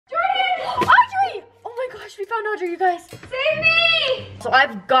found Audrey, you guys. Save me! So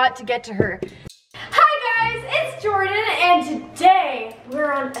I've got to get to her. Hi guys, it's Jordan, and today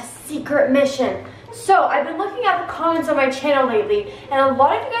we're on a secret mission. So I've been looking at the comments on my channel lately, and a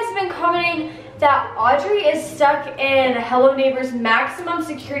lot of you guys have been commenting that Audrey is stuck in Hello Neighbor's maximum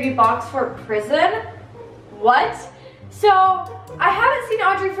security box for prison. What? So I haven't seen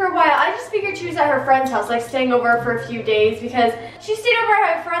Audrey for a while. I just figured she was at her friend's house, like staying over for a few days, because she stayed over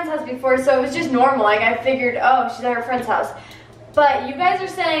at her friend's house before, so it was just normal. Like I figured, oh, she's at her friend's house. But you guys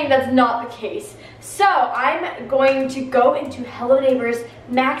are saying that's not the case. So I'm going to go into Hello Neighbor's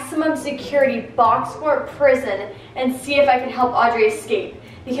maximum security box fort prison and see if I can help Audrey escape.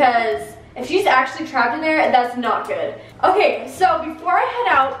 Because if she's actually trapped in there, that's not good. Okay, so before I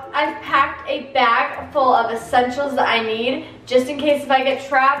head out, I've packed a bag full of essentials that I need, just in case if I get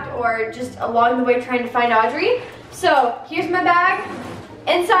trapped or just along the way trying to find Audrey. So here's my bag.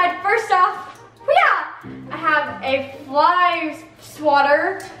 Inside, first off, I have a fly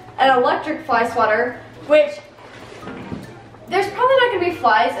swatter, an electric fly swatter, which there's probably not gonna be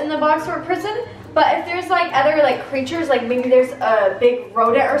flies in the box fort prison, but if there's like other like creatures, like maybe there's a big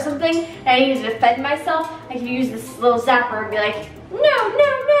rodent or something, and I need to defend myself, I can use this little zapper and be like, no,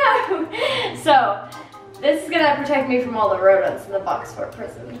 no, no. So this is gonna protect me from all the rodents in the box fort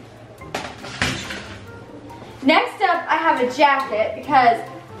prison. Next up, I have a jacket because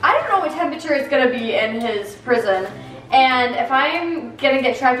I don't know what temperature it's gonna be in his prison. And if I'm gonna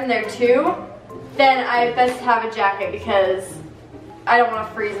get trapped in there too, then I best have a jacket because I don't wanna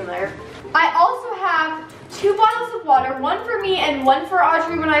freeze in there. I also have 2 bottles of water, one for me and one for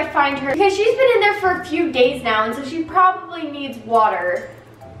Audrey when I find her, because she's been in there for a few days now, and so she probably needs water.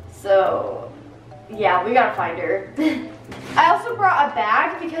 So yeah, we gotta find her. I also brought a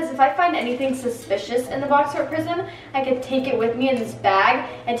bag because if I find anything suspicious in the box fort prison, I could take it with me in this bag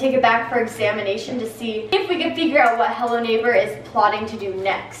and take it back for examination to see if we can figure out what Hello Neighbor is plotting to do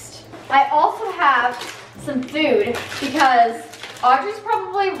next. I also have some food because Audrey's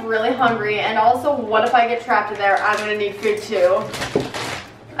probably really hungry, and also what if I get trapped in there, I'm gonna need food too.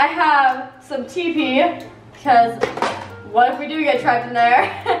 I have some TP because what if we do get trapped in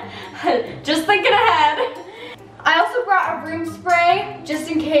there? Just thinking ahead. I also brought a room spray, just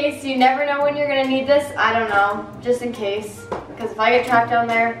in case. You never know when you're gonna need this. I don't know, just in case. Because if I get trapped down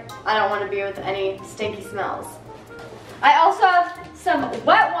there, I don't wanna be with any stinky smells. I also have some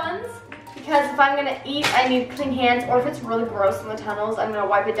wet ones, because if I'm gonna eat, I need clean hands, or if it's really gross in the tunnels, I'm gonna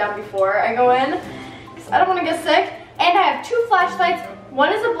wipe it down before I go in, because I don't wanna get sick. And I have 2 flashlights.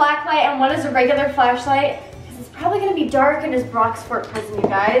 One is a black light and one is a regular flashlight, because it's probably gonna be dark in his box fort prison, you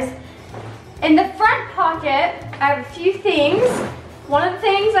guys. In the front pocket, I have a few things. One of the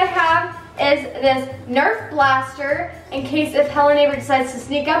things I have is this Nerf blaster, in case if Hello Neighbor decides to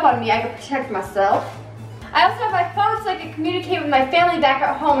sneak up on me, I can protect myself. I also have my phone so I can communicate with my family back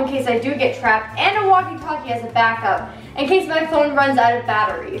at home in case I do get trapped, and a walkie-talkie as a backup, in case my phone runs out of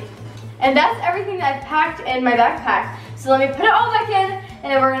battery. And that's everything that I've packed in my backpack. So let me put it all back in,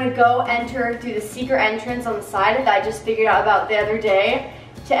 and then we're gonna go enter through the secret entrance on the side that I just figured out about the other day,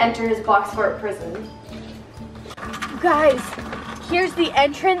 to enter his box fort prison. You guys, here's the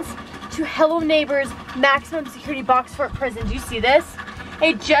entrance to Hello Neighbor's maximum security box fort prison. Do you see this?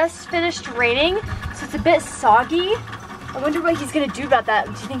 It just finished raining, so it's a bit soggy. I wonder what he's gonna do about that.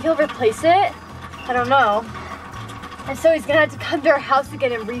 Do you think he'll replace it? I don't know. And so he's gonna have to come to our house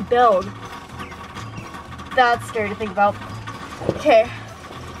again and rebuild. That's scary to think about. Okay,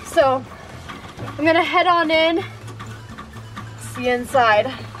 so I'm gonna head on in. See you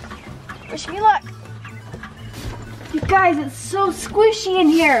inside. Wish me luck. You guys, it's so squishy in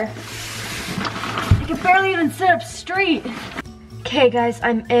here. I can barely even sit up straight. Okay guys,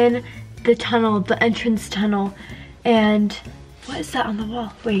 I'm in the tunnel, the entrance tunnel, and what is that on the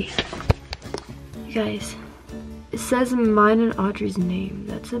wall? Wait. You guys, it says mine and Audrey's name.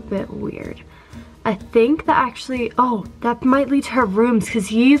 That's a bit weird. I think that actually, oh, that might lead to her rooms, because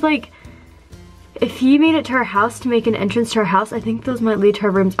he's like, if he made it to her house to make an entrance to her house, I think those might lead to her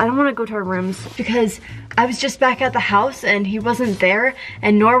rooms. I don't want to go to her rooms because I was just back at the house and he wasn't there,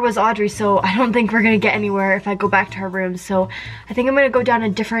 and nor was Audrey, so I don't think we're gonna get anywhere if I go back to her rooms. So I think I'm gonna go down a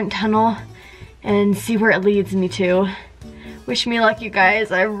different tunnel and see where it leads me to. Wish me luck, you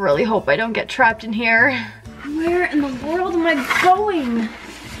guys. I really hope I don't get trapped in here. Where in the world am I going?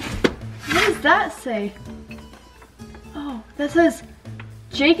 What does that say? Oh, that says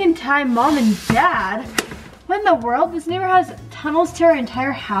Jake and Ty, Mom and Dad. What in the world? This neighbor has tunnels to our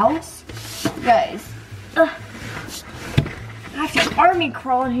entire house? Guys, I have to army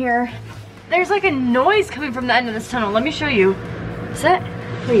crawl in here. There's like a noise coming from the end of this tunnel. Let me show you. Is that?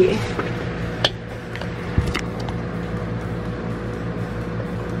 Wait.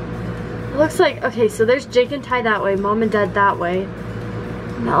 looks like, okay, so there's Jake and Ty that way, Mom and Dad that way.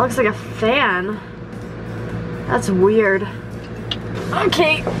 And that looks like a fan. That's weird.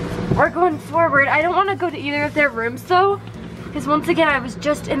 Okay, we're going forward. I don't want to go to either of their rooms though, because once again, I was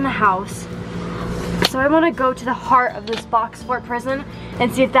just in the house. So I want to go to the heart of this box fort prison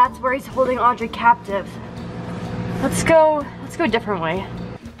and see if that's where he's holding Audrey captive. Let's go a different way.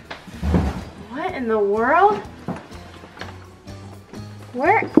 What in the world?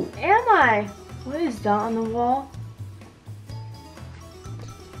 Where am I? What is that on the wall?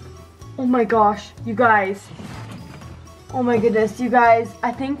 Oh my gosh, you guys. Oh my goodness, you guys.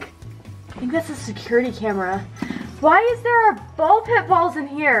 I think that's a security camera. Why is there ball pit balls in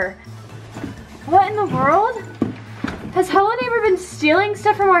here? What in the world? Has Hello Neighbor been stealing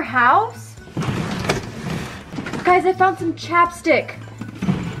stuff from our house? Guys, I found some chapstick.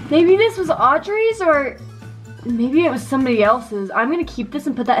 Maybe this was Audrey's or maybe it was somebody else's. I'm gonna keep this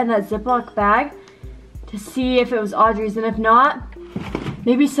and put that in that Ziploc bag to see if it was Audrey's, and if not,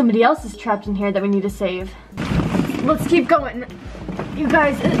 maybe somebody else is trapped in here that we need to save. Let's keep going. You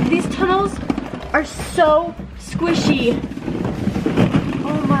guys, these tunnels are so squishy.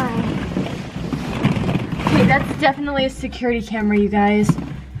 Oh my. Okay, that's definitely a security camera, you guys.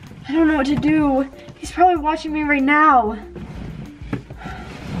 I don't know what to do. He's probably watching me right now.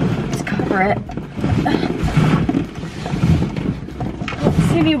 Let's cover it. I don't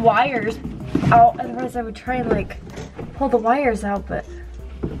see any wires out, otherwise I would try and like pull the wires out, but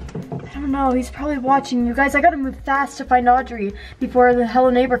I don't know. He's probably watching. You guys, I gotta move fast to find Audrey before the Hello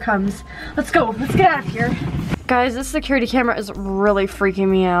Neighbor comes. Let's go. Let's get out of here. Guys, this security camera is really freaking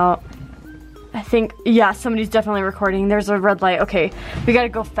me out. I think, yeah, somebody's definitely recording. There's a red light. Okay, we gotta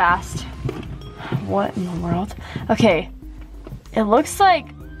go fast. What in the world? Okay, it looks like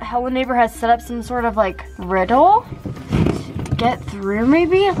Hello Neighbor has set up some sort of like riddle to get through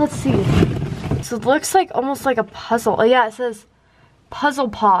maybe? Let's see. So it looks like almost like a puzzle. Oh yeah, it says puzzle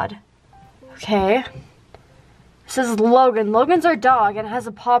pod. Okay. It says Logan. Logan's our dog and it has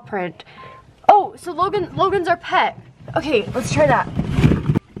a paw print. Oh, so Logan's our pet. Okay, let's try that.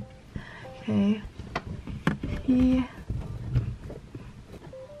 Okay. P.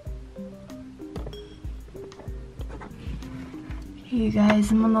 Okay, you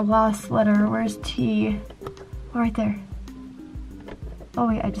guys, I'm on the last letter. Where's T? Oh, right there. Oh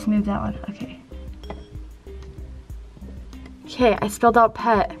wait, I just moved that one. Okay. Okay, I spelled out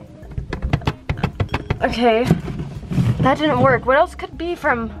pet. Okay. That didn't work. What else could be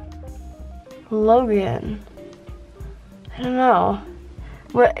from Logan? I don't know.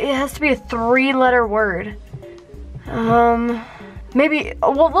 What, it has to be a 3-letter word. Maybe,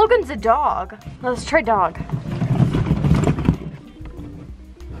 well, Logan's a dog. Let's try dog.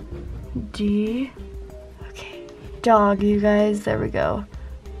 D. Okay, dog, you guys, there we go.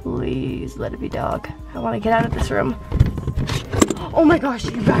 Please let it be dog. I want to get out of this room. Oh my gosh,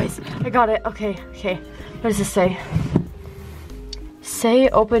 you guys, I got it. Okay, okay, what does this say? Say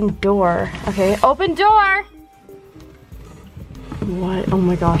open door. Okay, open door! What? Oh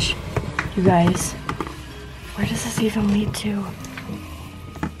my gosh. You guys. Where does this even lead to?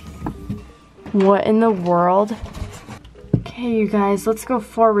 What in the world? Okay, you guys, let's go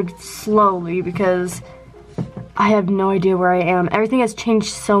forward slowly because I have no idea where I am. Everything has changed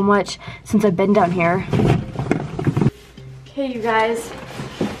so much since I've been down here. Okay, you guys.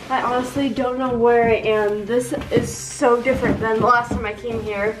 I honestly don't know where I am. This is so different than the last time I came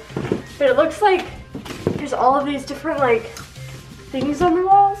here. But it looks like there's all of these different, like, things on the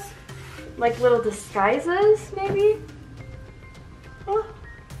walls, like little disguises, maybe? Oh.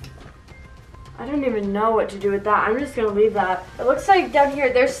 I don't even know what to do with that. I'm just gonna leave that. It looks like down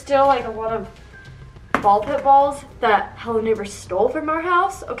here there's still like a lot of ball pit balls that Hello Neighbor stole from our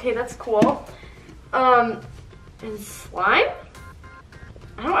house. Okay, that's cool. And slime?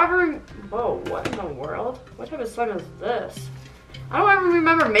 I don't ever, whoa, what in the world? What type of slime is this? I don't ever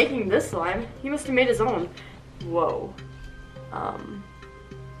remember making this slime. He must have made his own. Whoa.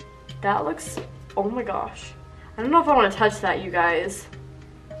 That looks, oh my gosh. I don't know if I want to touch that, you guys.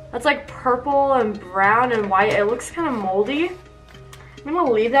 That's like purple and brown and white. It looks kind of moldy. I'm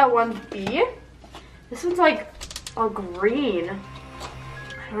gonna leave that one be. This one's like a green.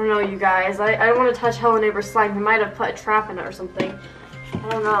 I don't know, you guys. I don't want to touch Hello Neighbor slime. He might have put a trap in it or something. I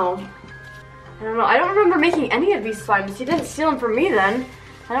don't know. I don't know. I don't remember making any of these slimes. He didn't steal them from me then.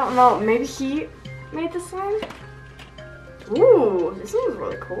 I don't know. Maybe he made the slime? Ooh, this one's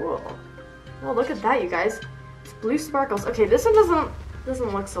really cool. Oh, look at that, you guys. It's blue sparkles. Okay, this one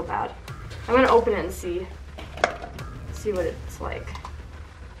doesn't look so bad. I'm gonna open it and see what it's like.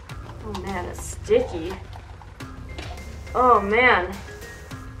 Oh man, it's sticky. Oh man.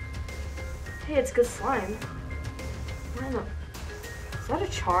 Hey, it's good slime. I don't know. Is that a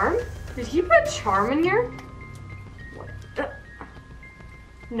charm? Did he put a charm in here? What?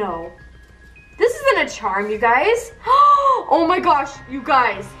 No. This isn't a charm, you guys. Oh my gosh, you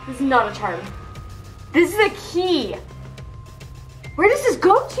guys. This is not a charm. This is a key. Where does this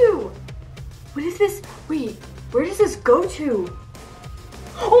go to? What is this? Wait, where does this go to?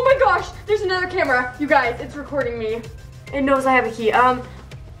 Oh my gosh, there's another camera. You guys, it's recording me. It knows I have a key.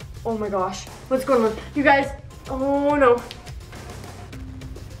 Oh my gosh, what's going on? You guys, oh no.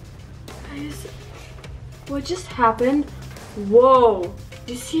 Guys, what just happened? Whoa,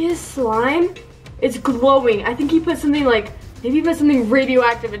 do you see his slime? It's glowing. I think he put something like, maybe he put something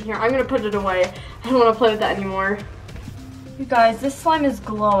radioactive in here. I'm gonna put it away. I don't wanna play with that anymore. You guys, this slime is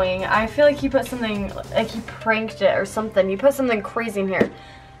glowing. I feel like he put something, like he pranked it or something. He put something crazy in here.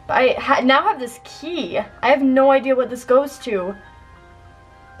 But I now have this key. I have no idea what this goes to.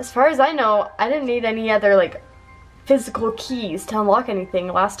 As far as I know, I didn't need any other like physical keys to unlock anything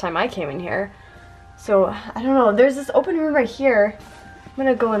last time I came in here. So, I don't know. There's this open room right here. I'm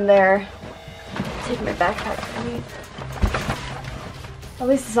gonna go in there. Take my backpack with me. At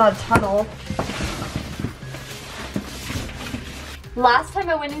least it's not a tunnel. Last time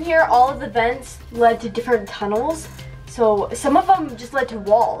I went in here, all of the vents led to different tunnels. So some of them just led to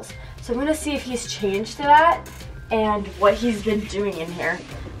walls. So I'm gonna see if he's changed to that and what he's been doing in here.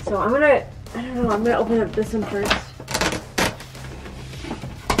 So I don't know, I'm gonna open up this one first.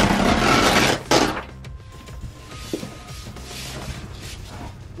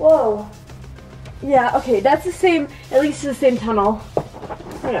 Whoa. Yeah, okay, that's the same, at least the same tunnel.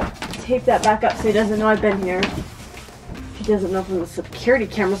 I'm gonna tape that back up so he doesn't know I've been here. He doesn't know from the security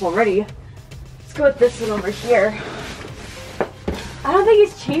cameras already. Let's go with this one over here. I don't think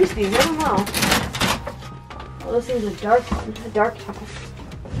he's changed these, I don't know. Oh, this thing's a dark one, a dark tunnel.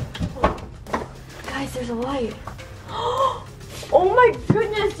 Oh. Guys, there's a light. Oh my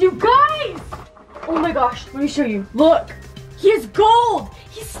goodness, you guys! Oh my gosh, let me show you. Look, he has gold.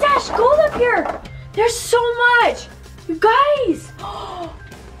 He stashed gold up here. There's so much. You guys. Oh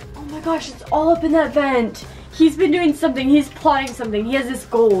my gosh, it's all up in that vent. He's been doing something, he's plotting something. He has this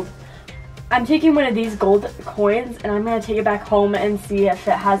gold. I'm taking one of these gold coins and I'm gonna take it back home and see if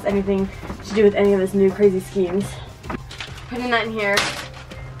it has anything to do with any of his new crazy schemes. Putting that in here.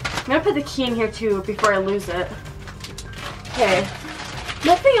 I'm gonna put the key in here too before I lose it. Okay.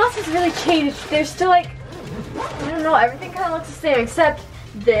 Nothing else has really changed. There's still like, I don't know, everything kind of looks the same except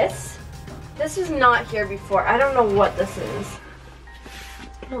this. This was not here before. I don't know what this is.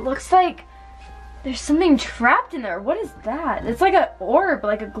 It looks like there's something trapped in there. What is that? It's like an orb,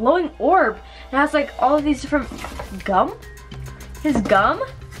 like a glowing orb. It has like all of these different gum. His gum?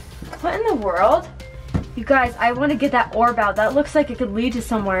 What in the world? You guys, I want to get that orb out. That looks like it could lead to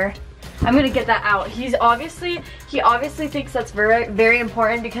somewhere. I'm gonna get that out. He obviously thinks that's very, very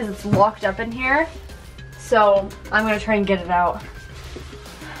important because it's locked up in here. So I'm gonna try and get it out.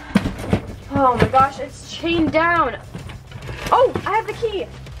 Oh my gosh, it's chained down. Oh, I have the key.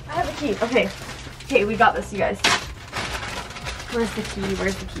 I have the key. Okay. Okay, we got this, you guys. Where's the key?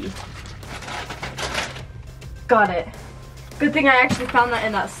 Where's the key? Got it. Good thing I actually found that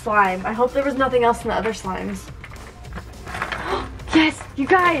in that slime. I hope there was nothing else in the other slimes. Yes, you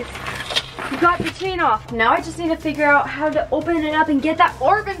guys. We got the chain off. Now I just need to figure out how to open it up and get that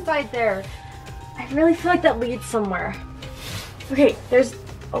orb inside there. I really feel like that leads somewhere. Okay, there's,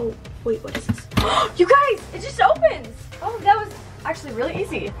 oh, wait, what is this? You guys, it just opens. Oh, that was actually really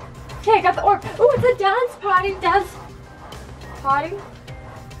easy. Okay, I got the orb. Oh, it's a dance party. Dance party.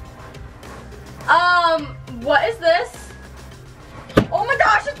 What is this? Oh my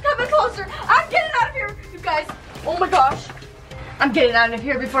gosh, it's coming closer. I'm getting out of here, you guys. Oh my gosh. I'm getting out of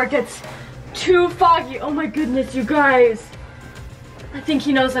here before it gets too foggy. Oh my goodness, you guys. I think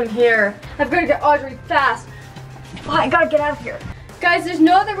he knows I'm here. I've got to get Audrey fast. Oh, I gotta get out of here. Guys, there's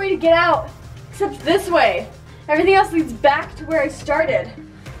no other way to get out except this way. Everything else leads back to where I started.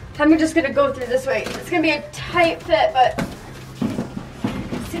 I'm just gonna go through this way. It's gonna be a tight fit, but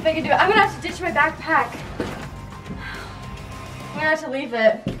let's see if I can do it. I'm gonna have to ditch my backpack. I'm gonna have to leave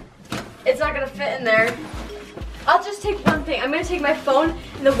it. It's not gonna fit in there. I'll just take one thing. I'm gonna take my phone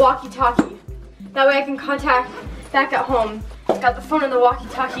and the walkie-talkie. That way I can contact back at home. Got the phone and the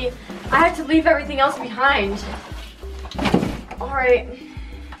walkie-talkie. I had to leave everything else behind. All right,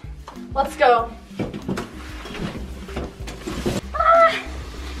 let's go.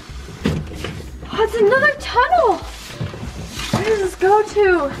 Oh, it's another tunnel. Where does this go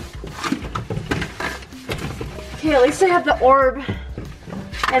to? Okay, at least I have the orb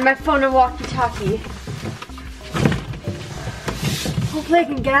and my phone and walkie-talkie. Oh Hopefully I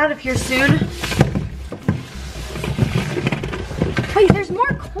can get out of here soon. Wait, there's more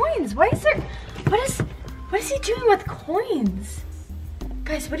coins. Why is there, what is he doing with coins?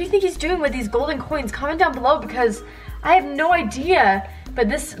 Guys, what do you think he's doing with these golden coins? Comment down below because I have no idea, but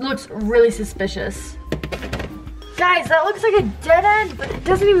this looks really suspicious. Guys, that looks like a dead end, but it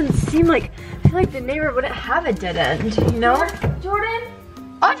doesn't even seem like, I feel like the neighbor wouldn't have a dead end, you know? Jordan?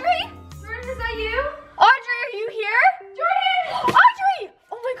 Audrey? Jordan, is that you? Audrey, are you here? Jordan! Audrey!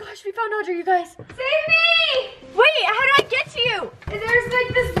 Oh my gosh, we found Audrey, you guys. Save me! Wait, how do I get to you? There's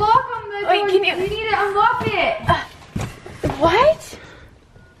like this lock on the door. Wait, can you? You need to unlock it. What?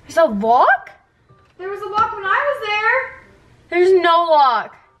 There's a lock? There was a lock when I was there. There's no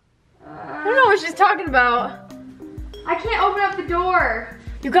lock. I don't know what she's talking about. I can't open up the door.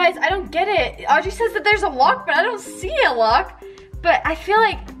 You guys, I don't get it. Audrey says that there's a lock, but I don't see a lock. But I feel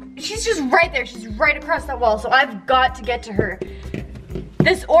like she's just right there. She's right across that wall, so I've got to get to her.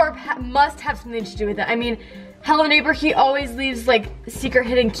 This orb must have something to do with it. I mean, Hello Neighbor, he always leaves like secret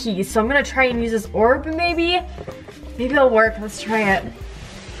hidden keys. So I'm gonna try and use this orb maybe. Maybe it'll work. Let's try it.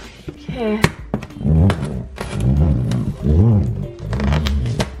 Okay.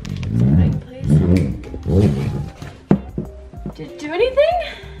 Right place. Did it do anything?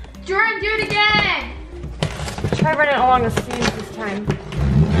 Jordan, do it again. Try running along the seams this time.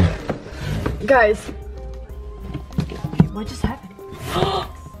 Guys. Okay, what just happened?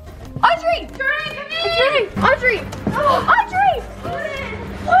 Audrey! Jordan, come in! It's running! Audrey! Oh, Audrey! Jordan!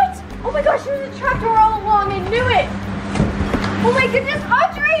 What? Oh my gosh, there was a trapdoor all along. I knew it! Oh my goodness,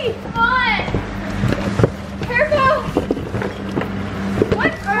 Audrey! Come on! Careful!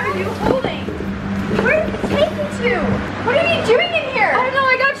 What are you holding? Where did you take me to? What are you doing in here? I don't know,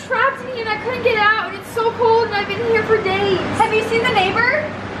 I got trapped in here and I couldn't get out. And it's so cold and I've been here for days. Have you seen the neighbor?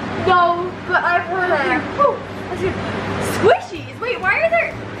 No, but I've heard her. Whew, that's good. Squishies! Wait, why are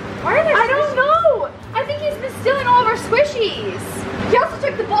there I don't know. I think he's been stealing all of our squishies. He also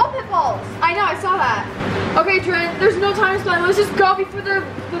took the ball pit balls. I know, I saw that. Okay, Jordan, there's no time to spend. Let's just go before the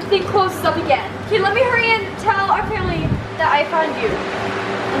thing closes up again. Okay, let me hurry and tell our family that I found you.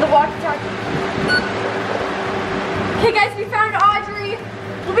 On the walkie-talkie. Okay guys, we found Audrey.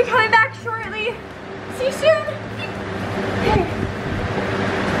 We'll be coming back shortly. See you soon. Okay.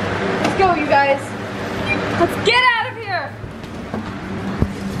 Let's go, you guys. Let's get out of here.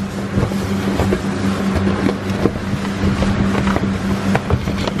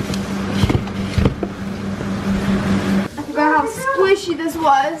 I forgot how squishy this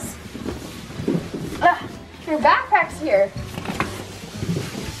was. Your backpack's here.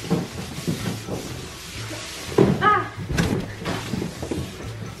 Ah.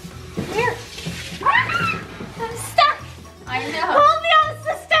 Here. Ah, I'm stuck. I know. Hold me on,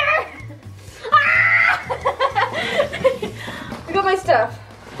 sister. Ah. I got my stuff.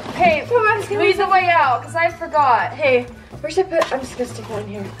 Okay, lead the way out, because I forgot. Hey, where should I put? I'm just gonna stick one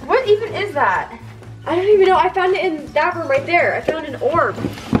here. What even is that? I don't even know. I found it in that room right there. I found an orb.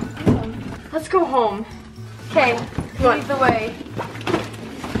 Let's go home. Okay, come on. Lead the way.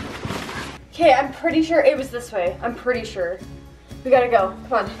 Okay, I'm pretty sure it was this way. I'm pretty sure. We gotta go.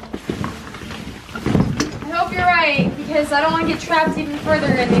 Come on. I hope you're right, because I don't want to get trapped even further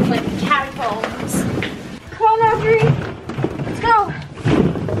in these like catacombs. Come on, Audrey. Let's go.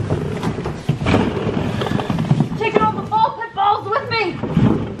 Taking all the ball pit balls with me.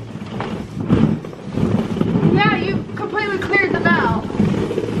 Yeah, you completely cleared them out.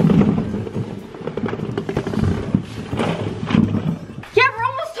 Yeah, we're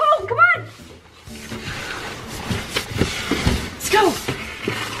almost home. Come on. Let's go.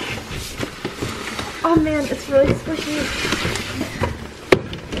 Oh man, it's really squishy.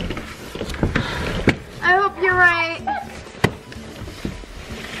 I hope you're right.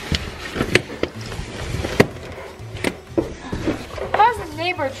 How does a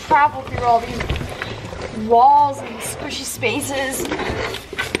neighbor travel through all these walls and squishy spaces?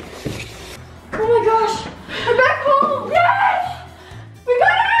 Oh my gosh, we're back home! Yes! We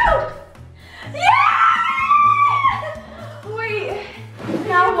got out! Yeah! Wait,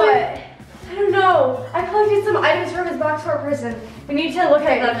 now what? I don't know. I collected some items from his box for prison. We need to look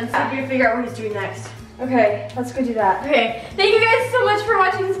at them and see if we can figure out what he's doing next. Okay, let's go do that. Okay, thank you guys so much for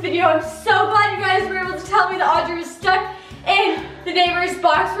watching this video. I'm so glad you guys were able to tell me that Audrey was stuck in the neighbor's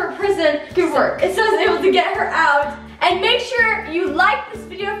box for prison. Good work. It says able to get her out. And make sure you like this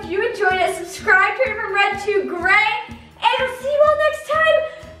video if you enjoyed it. Subscribe, turn it from red to gray. And I'll see you all next time.